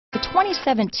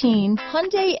2017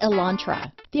 Hyundai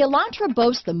Elantra. The Elantra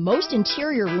boasts the most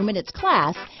interior room in its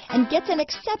class and gets an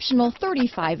exceptional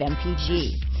 35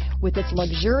 mpg. With its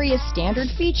luxurious standard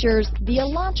features, the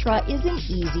Elantra is an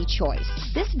easy choice.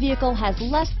 This vehicle has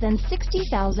less than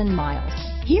 60,000 miles.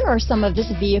 Here are some of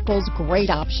this vehicle's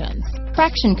great options: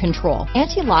 traction control,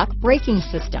 anti-lock braking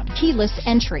system, keyless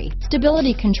entry,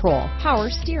 stability control,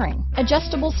 power steering,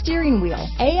 adjustable steering wheel,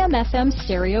 AM/FM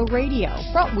stereo radio,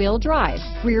 front wheel drive,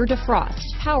 rear defrost,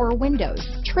 power windows,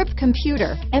 trip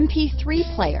computer, MP3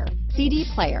 player, CD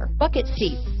player, bucket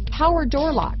seats, power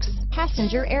door locks,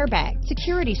 passenger airbag,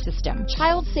 security system,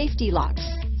 child safety locks,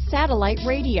 satellite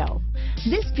radio.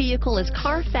 This vehicle is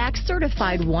Carfax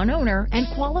certified one owner and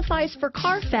qualifies for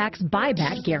Carfax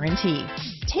buyback guarantee.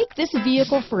 Take this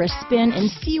vehicle for a spin and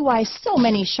see why so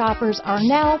many shoppers are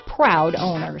now proud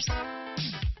owners.